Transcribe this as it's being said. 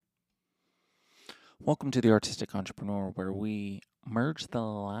Welcome to the Artistic Entrepreneur, where we merge the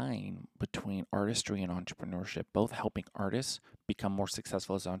line between artistry and entrepreneurship, both helping artists become more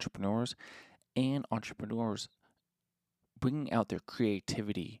successful as entrepreneurs and entrepreneurs bringing out their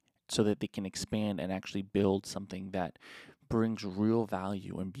creativity so that they can expand and actually build something that brings real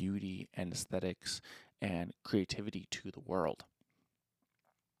value and beauty and aesthetics and creativity to the world.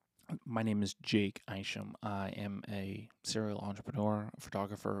 My name is Jake Isham. I am a serial entrepreneur, a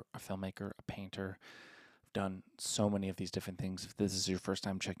photographer, a filmmaker, a painter. I've done so many of these different things. If this is your first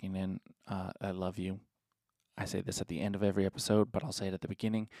time checking in, I love you. I say this at the end of every episode, but I'll say it at the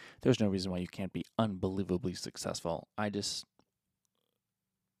beginning. There's no reason why you can't be unbelievably successful. I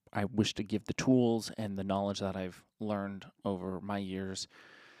wish to give the tools and the knowledge that I've learned over my years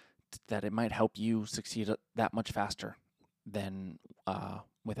that it might help you succeed that much faster than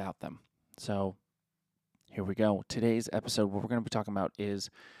without them. So here we go. Today's episode, what we're going to be talking about is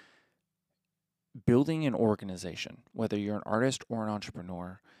building an organization. Whether you're an artist or an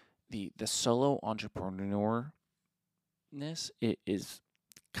entrepreneur, the solo entrepreneurness it is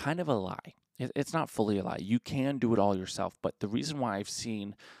kind of a lie. It's not fully a lie. You can do it all yourself, but the reason why I've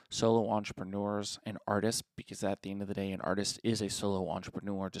seen solo entrepreneurs and artists, because at the end of the day, an artist is a solo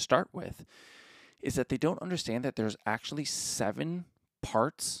entrepreneur to start with, is that they don't understand that there's actually 7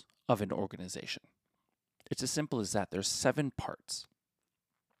 parts of an organization. It's as simple as that. There's 7 parts.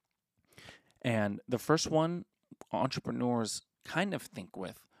 And the first one, entrepreneurs kind of think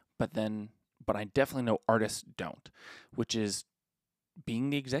with, but I definitely know artists don't, which is being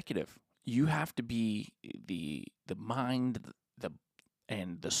the executive. You have to be the mind, the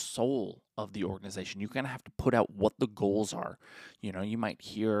and the soul of the organization. You kind of have to put out what the goals are. You might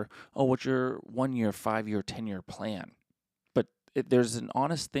hear, "Oh, what's your 1-year, 5-year, 10-year plan?" But there's an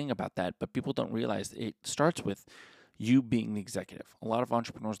honest thing about that, but people don't realize it starts with you being the executive. A lot of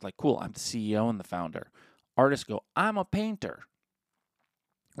entrepreneurs are like, "Cool, I'm the CEO and the founder." Artists go, "I'm a painter,"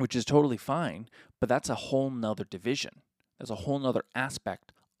 which is totally fine, but that's a whole nother division. That's a whole nother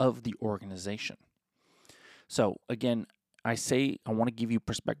aspect of the organization. So again, I want to give you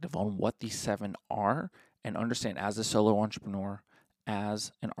perspective on what these 7 are and understand as a solo entrepreneur,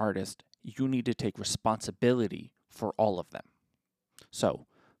 as an artist, you need to take responsibility for all of them. So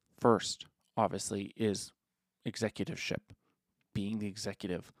first, obviously, is executiveship, being the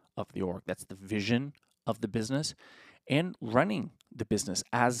executive of the org. That's the vision of the business and running the business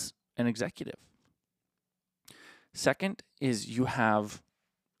as an executive. Second is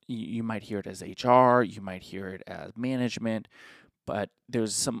you might hear it as HR, you might hear it as management, but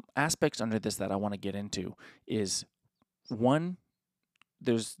there's some aspects under this that I want to get into. Is one,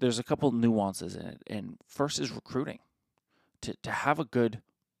 there's a couple nuances in it, and first is recruiting. To have a good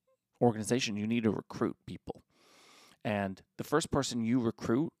organization, you need to recruit people. And the first person you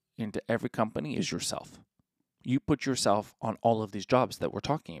recruit into every company is yourself. You put yourself on all of these jobs that we're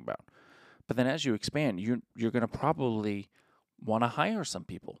talking about. But then as you expand, you're going to probably want to hire some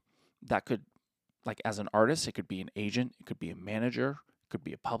people. That could, like as an artist, it could be an agent, it could be a manager, it could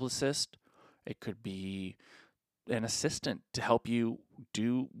be a publicist, it could be an assistant to help you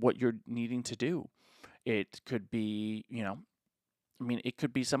do what you're needing to do. It could be, it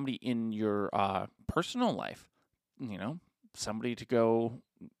could be somebody in your personal life, somebody to go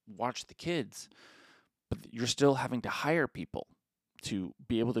watch the kids, but you're still having to hire people to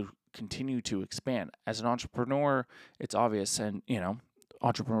be able to continue to expand. As an entrepreneur, it's obvious, and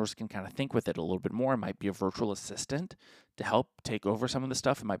entrepreneurs can kind of think with it a little bit more. It might be a virtual assistant to help take over some of the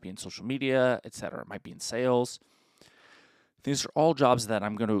stuff. It might be in social media, etc. It might be in sales. These are all jobs that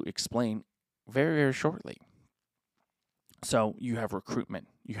I'm going to explain very, very shortly. So you have recruitment.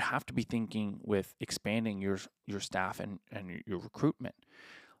 You have to be thinking with expanding your staff and your recruitment.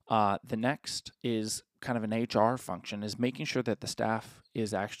 The next is kind of an HR function, is making sure that the staff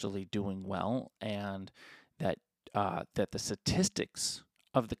is actually doing well and that the statistics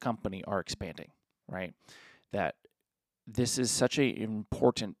of the company are expanding, right? That this is such an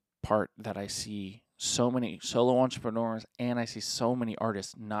important part that I see so many solo entrepreneurs and I see so many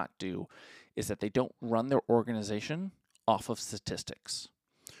artists not do, is that they don't run their organization off of statistics,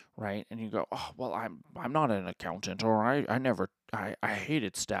 right? And you go, "Oh, well, I'm not an accountant, or I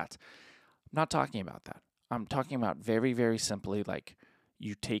hated stats." I'm not talking about that. I'm talking about very, very simply, like,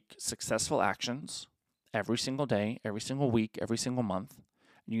 you take successful actions every single day, every single week, every single month,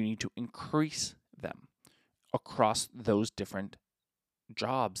 and you need to increase them across those different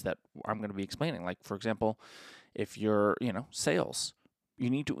jobs that I'm going to be explaining. Like, for example, if you're, sales, you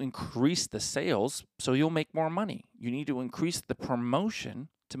need to increase the sales so you'll make more money. You need to increase the promotion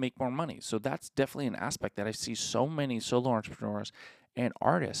to make more money. So that's definitely an aspect that I see so many solo entrepreneurs and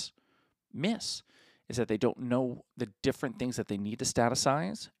artists miss, is that they don't know the different things that they need to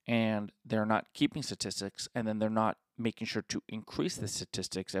staticize, and they're not keeping statistics, and then they're not making sure to increase the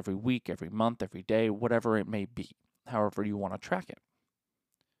statistics every week, every month, every day, whatever it may be, however you want to track it.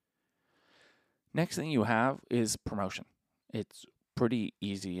 Next thing you have is promotion. It's pretty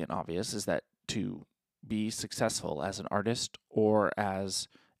easy and obvious is that to be successful as an artist or as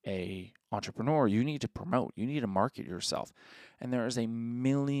a entrepreneur, you need to promote, you need to market yourself. And there is a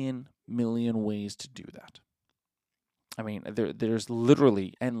million ways to do that. I mean, there's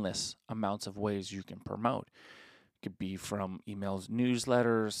literally endless amounts of ways you can promote. It could be from emails,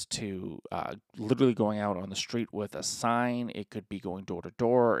 newsletters, to literally going out on the street with a sign. It could be going door to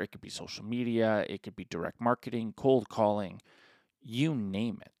door. It could be social media. It could be direct marketing, cold calling, you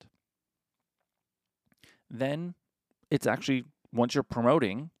name it. Then it's actually, once you're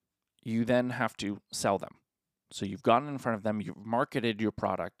promoting, you then have to sell them. So you've gotten in front of them, you've marketed your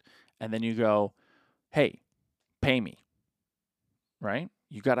product, and then you go, hey, pay me, right?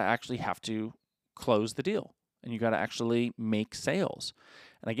 You got to actually have to close the deal, and you got to actually make sales.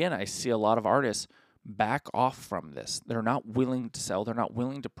 And again, I see a lot of artists back off from this. They're not willing to sell. They're not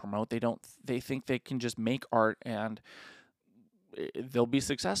willing to promote. They think they can just make art and they'll be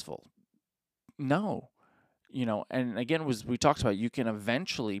successful. No. And again, we talked about, you can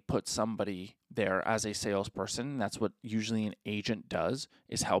eventually put somebody there as a salesperson. That's what usually an agent does,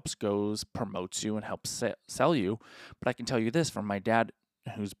 is promotes you and helps sell you. But I can tell you this from my dad,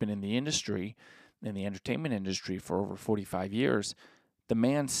 who's been in the entertainment industry for over 45 years, the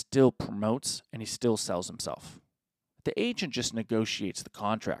man still promotes and he still sells himself. The agent just negotiates the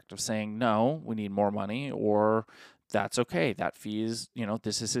contract of saying, no, we need more money, or that's okay. That fee is,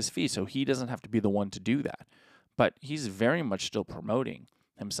 this is his fee. So he doesn't have to be the one to do that. But he's very much still promoting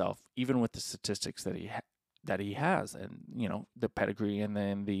himself, even with the statistics that he has, and, the pedigree, and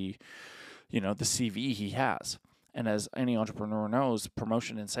then the CV he has. And as any entrepreneur knows,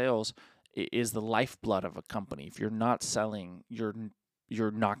 promotion and sales is the lifeblood of a company. If you're not selling, you're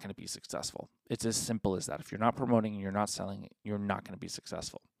not going to be successful. It's as simple as that. If you're not promoting and you're not selling, you're not going to be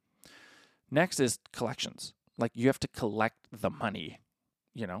successful. Next is collections. Like, you have to collect the money.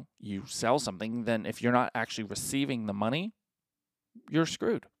 You sell something, then if you're not actually receiving the money, you're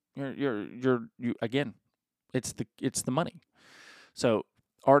screwed. You again, it's the money. So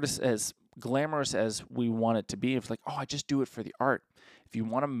artists, as glamorous as we want it to be, it's like, oh, I just do it for the art. If you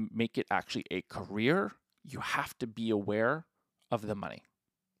want to make it actually a career, you have to be aware of the money.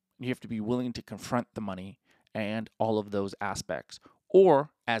 You have to be willing to confront the money and all of those aspects. Or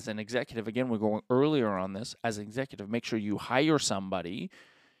as an executive, again, we're going earlier on this, as an executive, make sure you hire somebody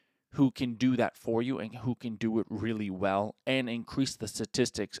who can do that for you and who can do it really well and increase the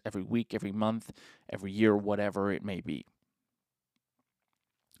statistics every week, every month, every year, whatever it may be.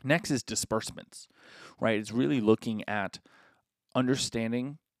 Next is disbursements, right? It's really looking at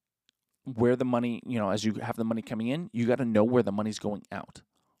understanding where the money, as you have the money coming in, you got to know where the money's going out.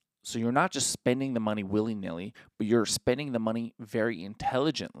 So you're not just spending the money willy-nilly, but you're spending the money very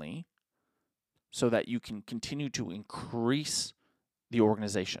intelligently so that you can continue to increase the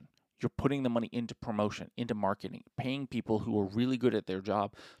organization. You're putting the money into promotion, into marketing, paying people who are really good at their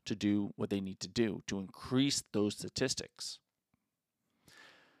job to do what they need to do to increase those statistics.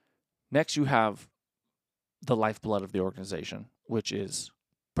 Next, you have the lifeblood of the organization, which is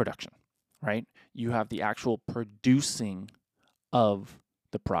production, right? You have the actual producing of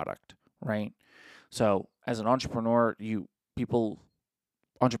the product, right? So as an entrepreneur,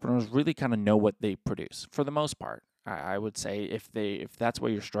 entrepreneurs really kind of know what they produce for the most part. I would say if that's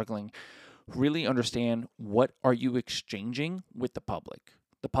where you're struggling, really understand, what are you exchanging with the public?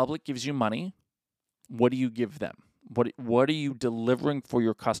 The public gives you money. What do you give them? What are you delivering for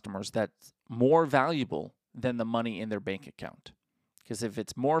your customers that's more valuable than the money in their bank account? Because if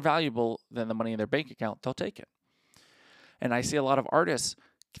it's more valuable than the money in their bank account, they'll take it. And I see a lot of artists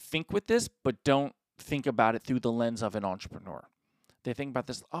think with this, but don't think about it through the lens of an entrepreneur. They think about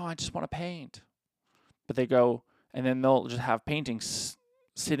this, oh, I just want to paint. But they go, and then they'll just have paintings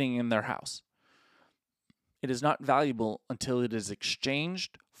sitting in their house. It is not valuable until it is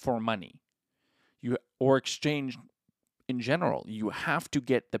exchanged for money. Or exchanged in general. You have to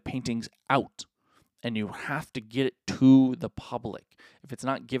get the paintings out, and you have to get it to the public. If it's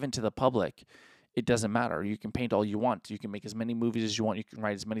not given to the public, it doesn't matter. You can paint all you want. You can make as many movies as you want. You can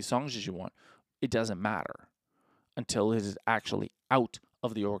write as many songs as you want. It doesn't matter until it is actually out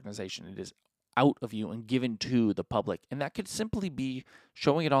of the organization. It is out of you and given to the public. And that could simply be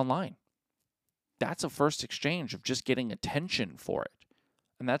showing it online. That's a first exchange of just getting attention for it.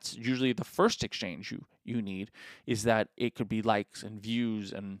 And that's usually the first exchange you need, is that it could be likes and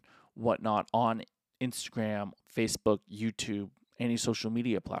views and whatnot on Instagram, Facebook, YouTube, any social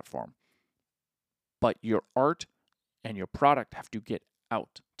media platform. But your art and your product have to get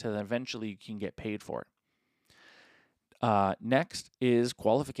out till eventually you can get paid for it. Next is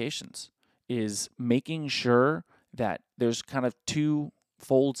qualifications, is making sure that there's kind of two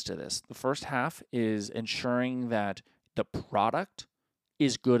folds to this. The first half is ensuring that the product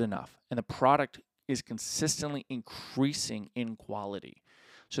is good enough and the product is consistently increasing in quality.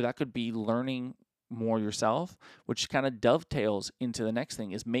 So that could be learning more yourself, which kind of dovetails into the next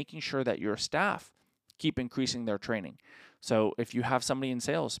thing, is making sure that your staff keep increasing their training. So if you have somebody in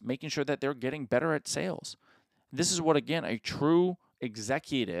sales, making sure that they're getting better at sales. This is what, again, a true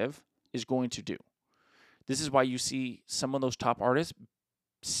executive is going to do. This is why you see some of those top artists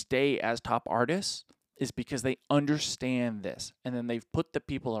stay as top artists, is because they understand this, and then they've put the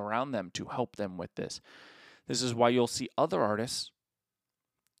people around them to help them with this. This is why you'll see other artists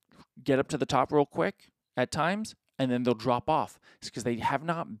get up to the top real quick at times, and then they'll drop off. It's because they have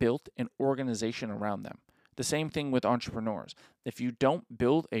not built an organization around them. The same thing with entrepreneurs. If you don't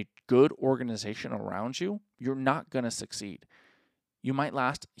build a good organization around you, you're not going to succeed. You might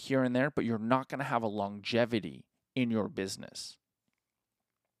last here and there, but you're not going to have a longevity in your business.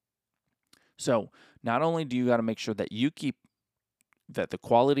 So not only do you got to make sure that that the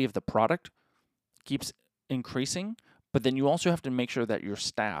quality of the product keeps increasing, but then you also have to make sure that your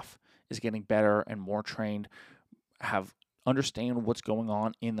staff is getting better and more trained, understand what's going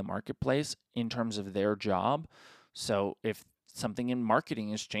on in the marketplace in terms of their job. So if something in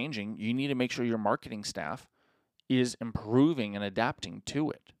marketing is changing, you need to make sure your marketing staff is improving and adapting to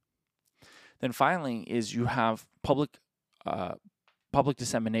it. Then finally is you have public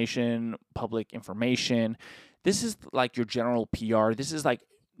dissemination, public information. This is like your general PR. This is like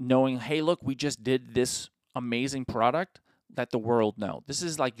knowing, hey, look, we just did this amazing product, let the world know. This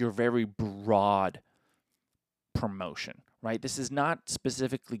is like your very broad promotion, right? This is not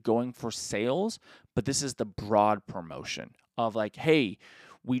specifically going for sales, but this is the broad promotion of like, hey,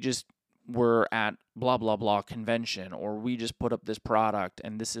 we're at blah, blah, blah convention, or we just put up this product,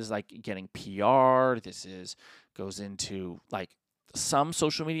 and this is like getting PR. Goes into like, some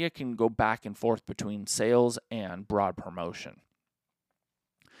social media can go back and forth between sales and broad promotion.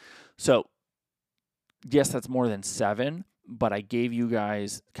 So yes, that's more than 7, but I gave you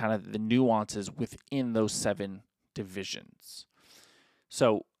guys kind of the nuances within those 7 divisions.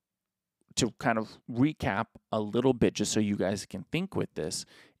 So to kind of recap a little bit, just so you guys can think with this,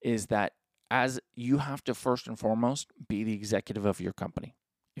 is that as you have to first and foremost be the executive of your company.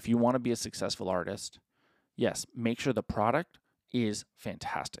 If you want to be a successful artist, yes, make sure the product is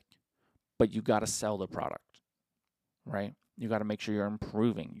fantastic, but you got to sell the product, right? You got to make sure you're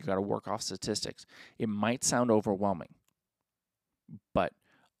improving. You got to work off statistics. It might sound overwhelming, but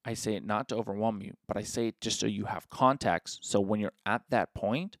I say it not to overwhelm you, but I say it just so you have context. So when you're at that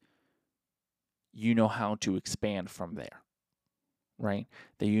point, you know how to expand from there, right?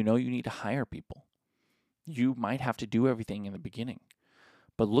 That you know you need to hire people. You might have to do everything in the beginning,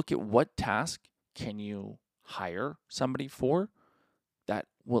 but look at what task can you hire somebody for that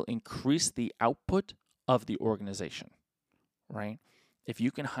will increase the output of the organization, right? If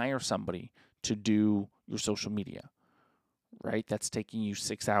you can hire somebody to do your social media, right, that's taking you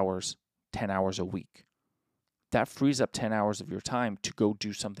 6 hours, 10 hours a week. That frees up 10 hours of your time to go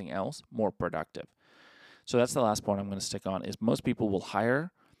do something else more productive. So that's the last point I'm going to stick on, is most people will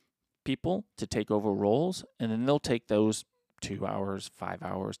hire people to take over roles, and then they'll take those 2 hours, 5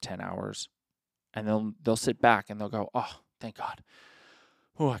 hours, 10 hours, and they'll sit back and they'll go, oh, thank God.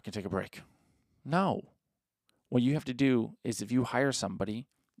 Oh, I can take a break. No. What you have to do is, if you hire somebody,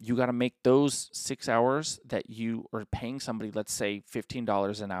 you got to make those 6 hours that you are paying somebody, let's say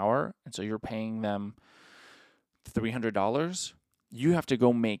 $15 an hour, and so you're paying them $300, you have to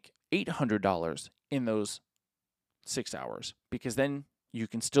go make $800 in those 6 hours, because then you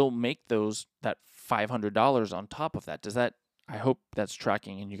can still make that $500 on top of that. I hope that's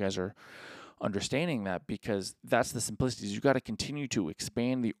tracking and you guys are understanding that, because that's the simplicity. You got to continue to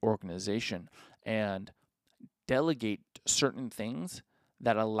expand the organization and delegate certain things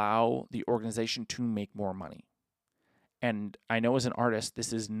that allow the organization to make more money. And I know as an artist,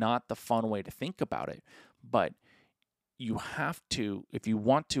 this is not the fun way to think about it, but you have to, if you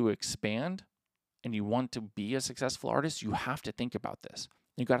want to expand and you want to be a successful artist, you have to think about this.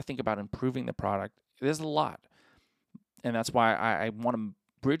 You got to think about improving the product. There's a lot. And that's why I want to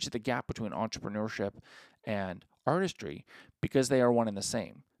bridge the gap between entrepreneurship and artistry, because they are one and the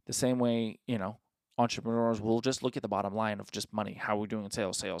same. The same way, entrepreneurs will just look at the bottom line of just money. How are we doing in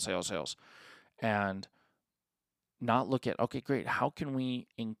sales, and not look at, okay, great, how can we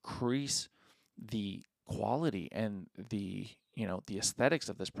increase the quality and the the aesthetics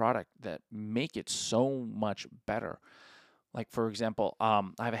of this product that make it so much better. Like for example, I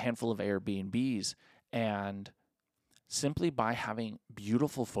have a handful of Airbnbs, and simply by having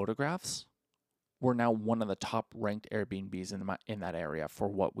beautiful photographs, we're now one of the top ranked Airbnbs in that area for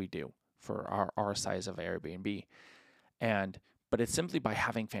what we do for our size of Airbnb. And but it's simply by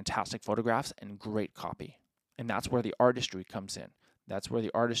having fantastic photographs and great copy. And that's where the artistry comes in. That's where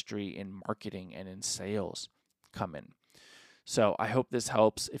the artistry in marketing and in sales come in. So I hope this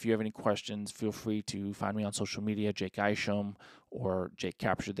helps. If you have any questions, feel free to find me on social media, Jake Isham, or Jake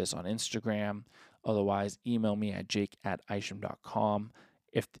Captured This on Instagram. Otherwise, email me at jake@isham.com.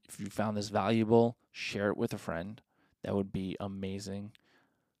 If you found this valuable, share it with a friend. That would be amazing.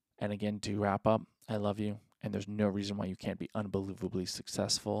 And again, to wrap up, I love you, and there's no reason why you can't be unbelievably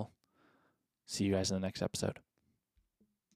successful. See you guys in the next episode.